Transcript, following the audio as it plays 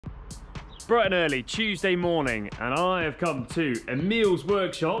bright and early, Tuesday morning, and I have come to Emiel's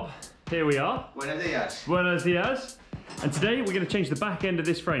workshop. Here we are. Buenos dias. Buenos dias. And today we're going to change the back end of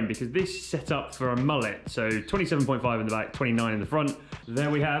this frame because this is set up for a mullet. So 27.5 in the back, 29 in the front. There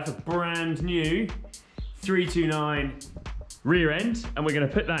we have a brand new 329 rear end, and we're going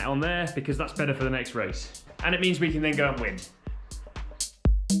to put that on there because that's better for the next race. And it means we can then go and win.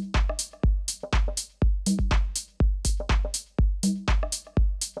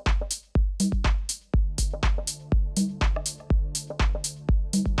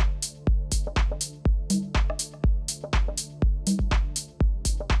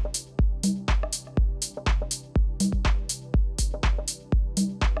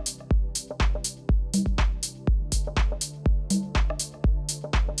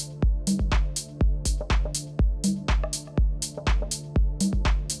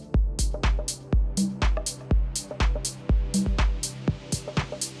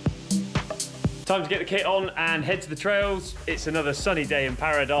 Time to get the kit on and head to the trails. It's another sunny day in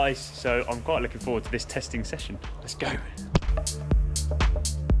paradise, so I'm quite looking forward to this testing session. Let's go.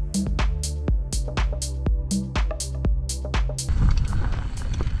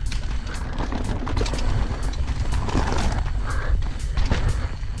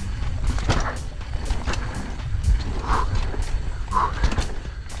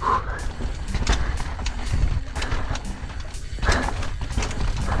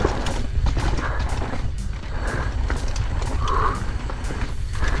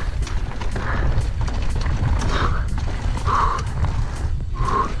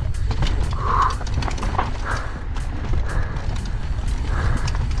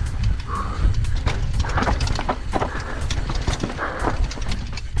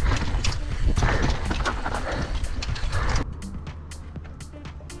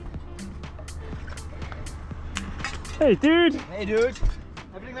 Hey dude! Hey dude!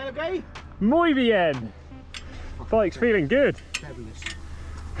 Everything okay? Muy bien! Bike's feeling good. Fabulous.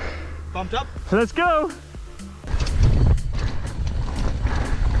 Pumped up? Let's go!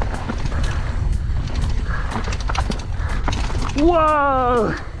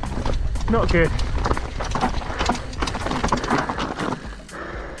 Whoa! Not good.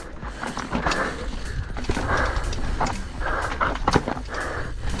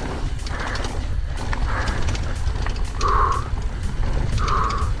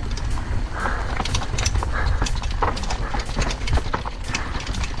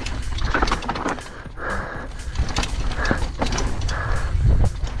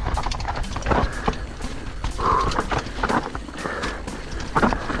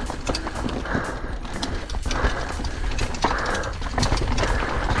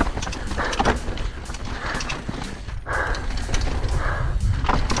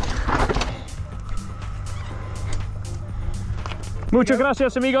 Muchas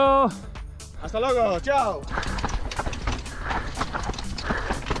gracias, amigo. Hasta luego. Ciao.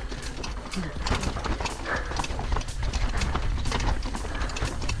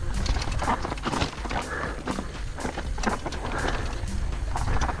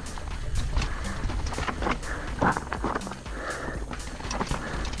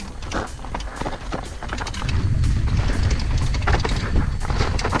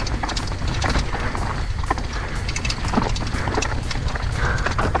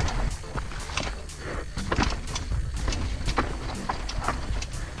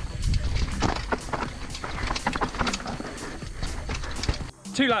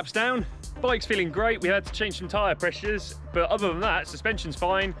 Two laps down, bike's feeling great. We had to change some tyre pressures, but other than that, suspension's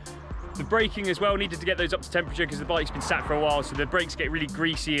fine. The braking as well, needed to get those up to temperature because the bike's been sat for a while, so the brakes get really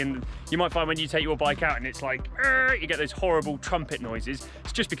greasy, and you might find when you take your bike out and it's like, you get those horrible trumpet noises.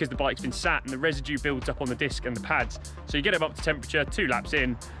 It's just because the bike's been sat and the residue builds up on the disc and the pads. So you get them up to temperature, 2 laps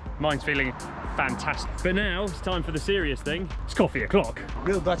in, mine's feeling fantastic. But now it's time for the serious thing. It's coffee o'clock.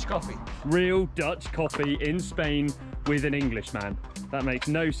 Real Dutch coffee. Real Dutch coffee in Spain with an Englishman. That makes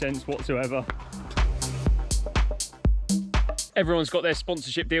no sense whatsoever. Everyone's got their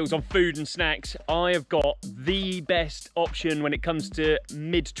sponsorship deals on food and snacks. I have got the best option when it comes to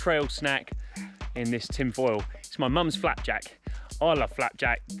mid-trail snack in this tin foil. It's my mum's flapjack. I love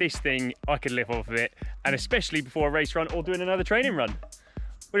flapjack. This thing, I could live off of it, and especially before a race run or doing another training run.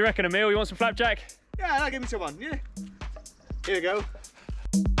 What do you reckon, Emil? You want some flapjack? Yeah, I'll give me some one. Yeah. Here we go.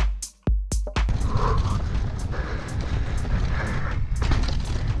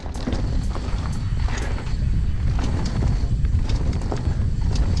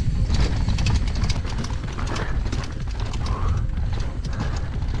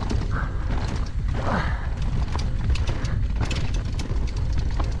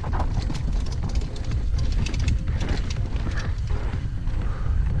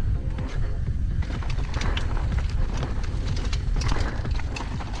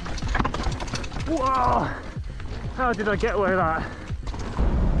 Whoa! How did I get away with that?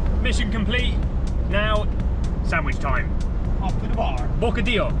 Mission complete. Now, sandwich time. Off to the bar.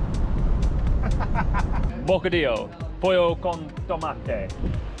 Bocadillo. Bocadillo. Pollo con tomate.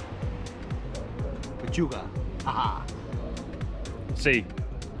 Pechuga. Haha. See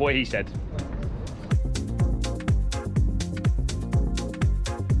what he said.